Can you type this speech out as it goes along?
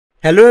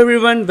Hello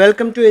everyone,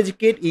 welcome to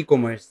Educate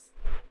E-commerce.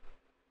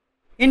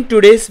 In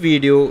today's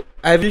video,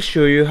 I will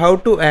show you how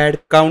to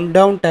add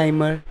countdown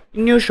timer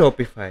in your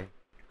Shopify.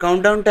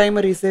 Countdown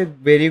timer is a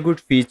very good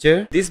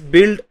feature. This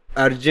build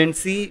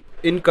urgency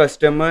in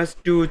customers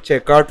to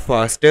check out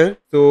faster.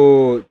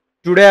 So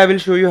today I will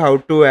show you how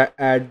to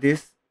add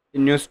this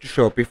in your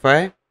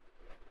Shopify.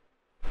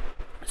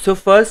 So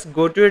first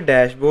go to your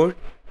dashboard.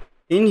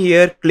 In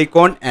here click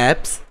on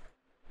apps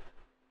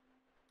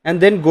and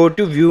then go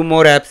to view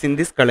more apps in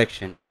this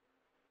collection.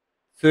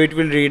 So it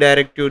will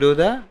redirect you to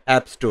the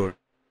app store.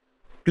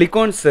 Click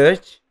on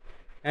search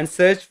and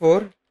search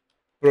for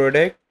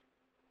product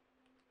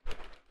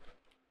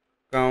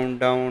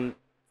countdown.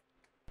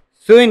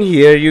 So in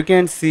here you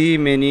can see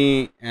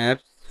many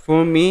apps.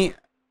 For me,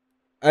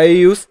 I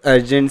use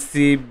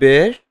urgency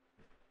bear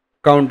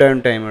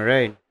countdown timer,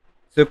 right?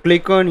 So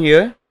click on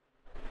here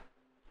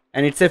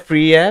and it's a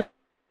free app.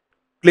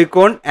 Click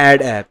on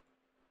add app.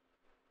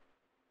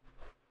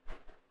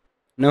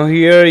 Now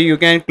here you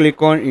can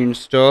click on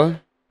install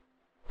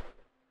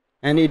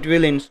and it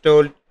will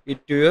install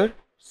it to your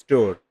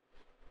store.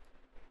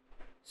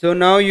 So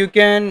now you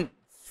can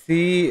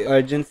see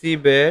urgency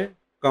bear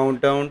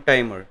countdown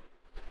timer.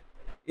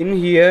 In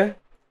here,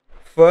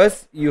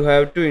 first you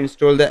have to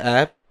install the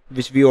app,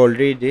 which we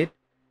already did,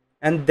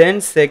 and then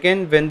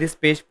second, when this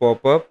page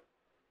pop up,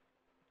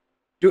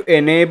 to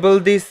enable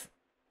this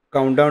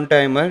countdown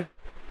timer,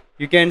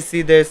 you can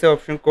see there's an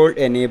option called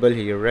enable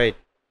here, right?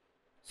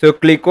 So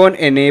click on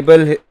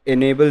enable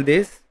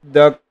this.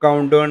 The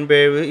countdown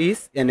bear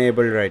is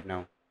enabled right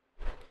now.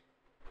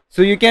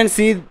 So you can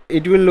see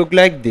it will look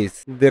like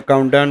this. The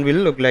countdown will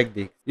look like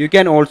this. You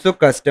can also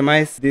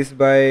customize this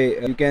by,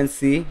 you can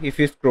see if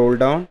you scroll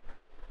down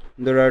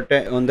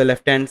on the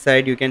left hand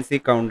side, you can see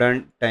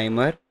countdown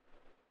timer.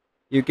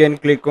 You can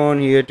click on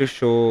here to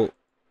show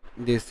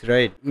this,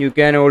 right? You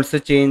can also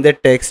change the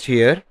text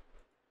here,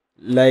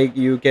 like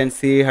you can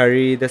see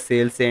hurry the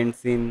sales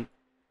ends in.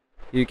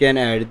 You can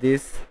add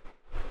this,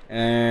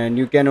 and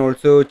you can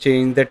also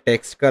change the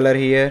text color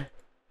here.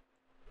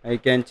 I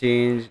can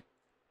change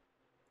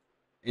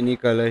any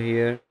color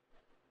here,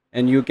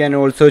 and you can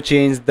also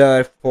change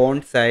the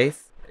font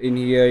size. In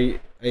here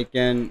I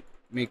can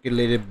make it a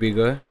little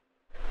bigger,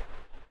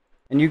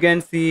 and you can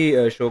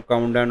see show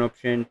countdown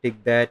option,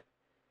 tick that.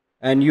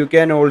 And you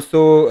can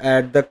also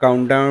add the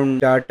countdown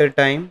starter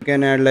time. You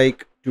can add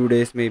like 2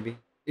 days maybe.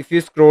 If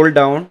you scroll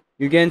down,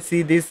 you can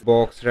see this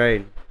box,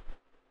 right?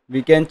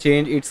 We can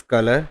change its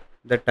color,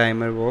 the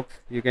timer box.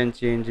 You can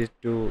change it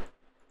to,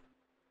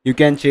 you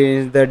can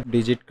change the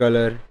digit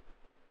color,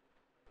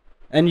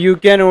 and you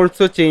can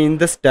also change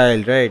the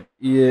style, right?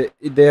 Yeah,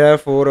 there are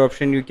 4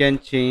 options. You can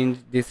change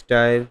the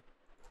style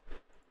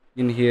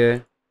in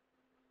here,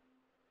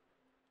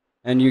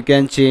 and you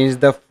can change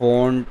the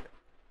font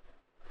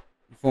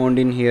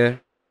in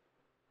here.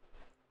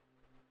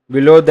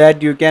 Below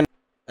that you can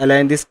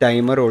align this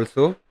timer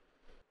also.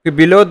 Okay,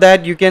 below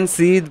that you can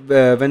see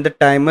when the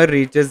timer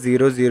reaches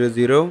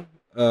 000,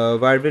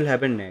 what will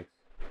happen next.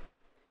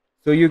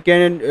 So you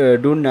can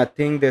do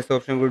nothing. This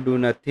option will do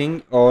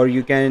nothing, or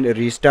you can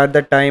restart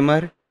the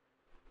timer,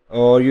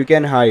 or you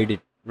can hide it,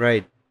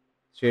 right?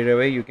 Straight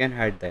away you can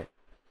hide that.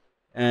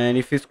 And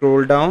if you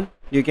scroll down,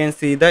 you can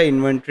see the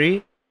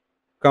inventory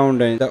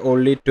countdown, the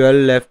only 12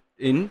 left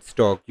in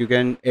stock. You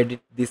can edit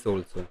this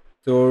also.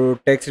 So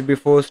text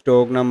before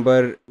stock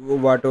number,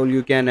 what all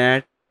you can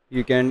add,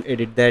 you can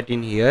edit that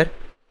in here.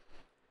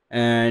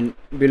 And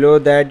below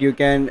that you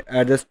can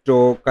add the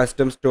stock,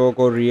 custom stock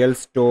or real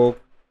stock,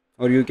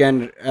 or you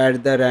can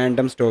add the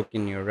random stock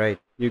in here, right?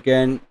 You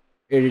can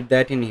edit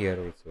that in here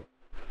also.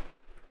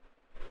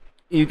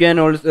 You can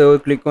also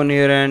click on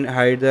here and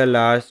hide the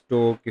last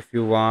stock if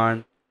you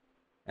want,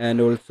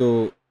 and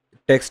also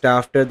text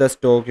after the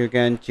stock you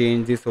can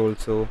change this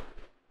also.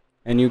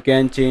 And you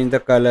can change the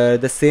color,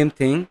 the same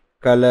thing,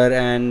 color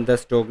and the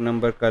stock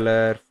number,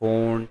 color,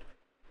 font.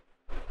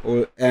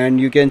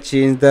 And you can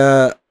change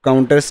the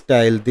counter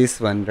style, this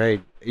one,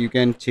 right? You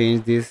can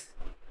change this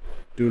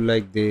to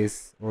like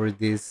this or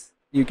this.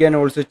 You can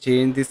also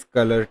change this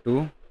color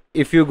too.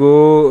 If you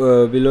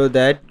go below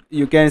that,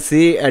 you can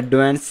see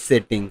advanced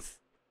settings.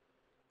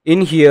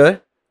 In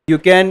here you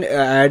can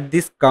add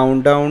this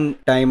countdown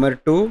timer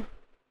to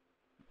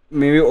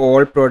maybe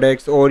all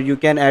products, or you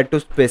can add to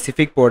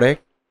specific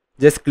product.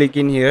 Just click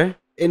in here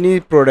any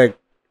product,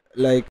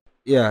 like,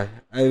 yeah,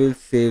 I will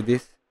save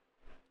this.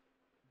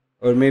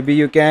 Or maybe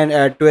you can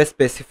add to a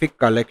specific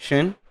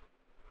collection.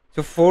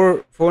 So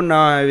for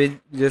now I will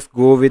just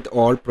go with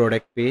all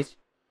product page.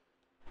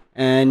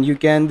 And you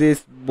can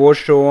this both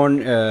show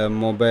on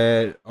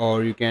mobile,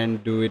 or you can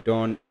do it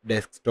on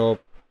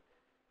desktop.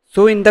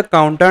 So in the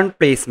countdown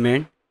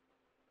placement,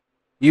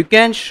 you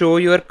can show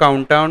your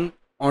countdown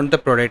on the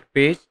product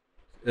page.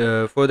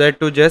 For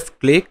that, to just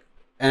click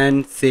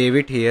and save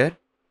it here.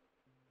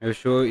 I'll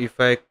show. If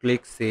I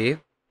click save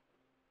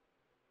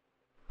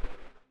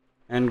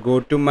and go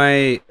to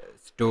my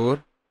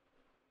store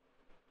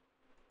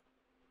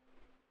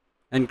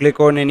and click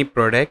on any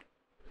product,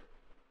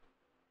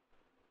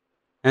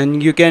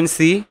 and you can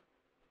see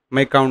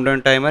my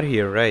countdown timer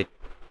here, right?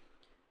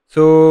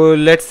 So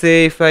let's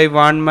say if I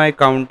want my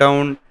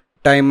countdown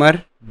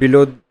timer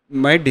below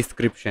my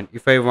description,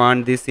 if I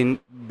want this in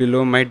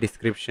below my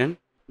description,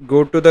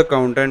 go to the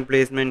countdown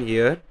placement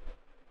here,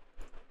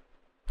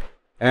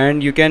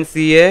 and you can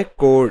see a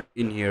code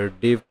in here,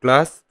 div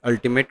class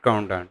ultimate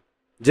countdown.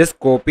 Just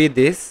copy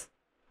this,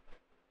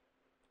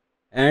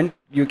 and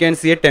you can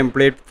see a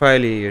template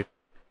file here.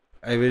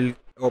 I will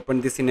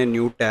open this in a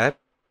new tab.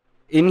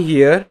 In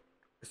here,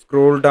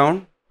 scroll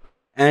down,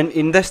 and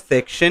in the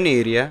section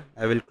area,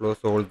 I will close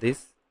all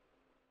this.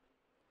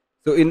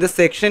 So in the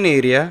section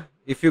area,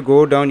 if you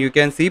go down, you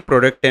can see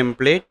product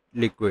template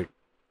liquid.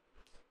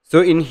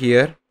 So in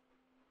here,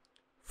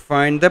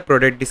 find the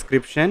product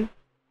description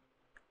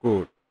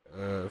code.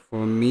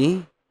 For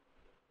me,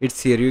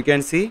 it's here. You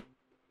can see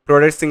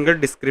product single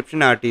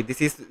description RT.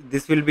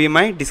 This will be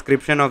my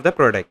description of the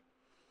product.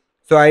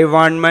 So I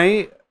want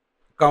my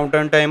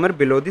countdown timer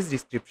below this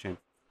description.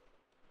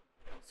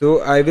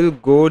 So I will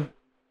go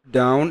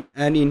down,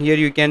 and in here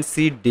you can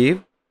see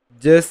div.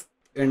 Just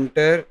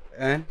enter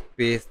and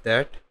paste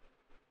that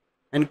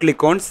and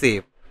click on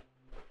save.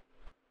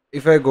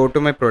 If I go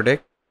to my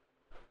product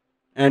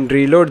and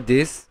reload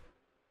this,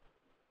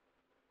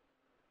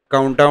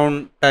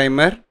 countdown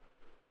timer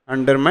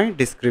under my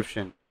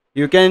description,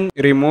 you can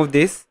remove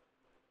this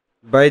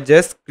by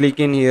just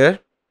clicking here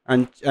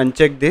and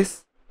uncheck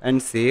this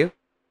and save,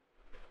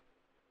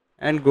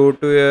 and go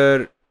to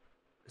your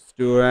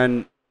store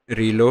and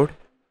reload.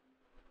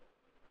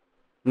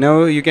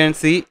 Now you can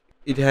see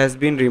it has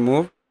been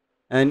removed,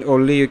 and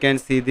only you can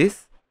see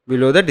this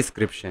below the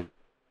description.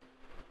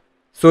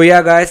 So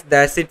yeah guys,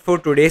 that's it for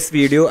today's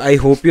video. I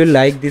hope you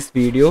like this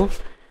video.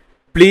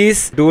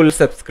 Please do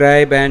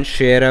subscribe and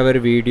share our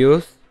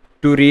videos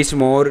to reach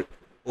more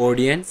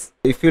audience.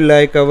 If you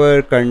like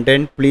our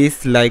content,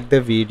 please like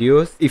the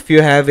videos. If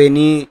you have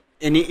any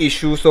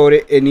issues or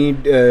any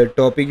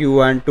topic you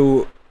want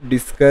to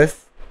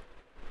discuss,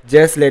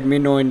 just let me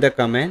know in the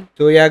comment.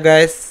 So yeah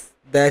guys,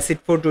 that's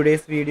it for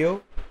today's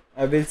video.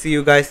 I will see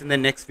you guys in the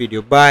next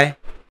video. Bye.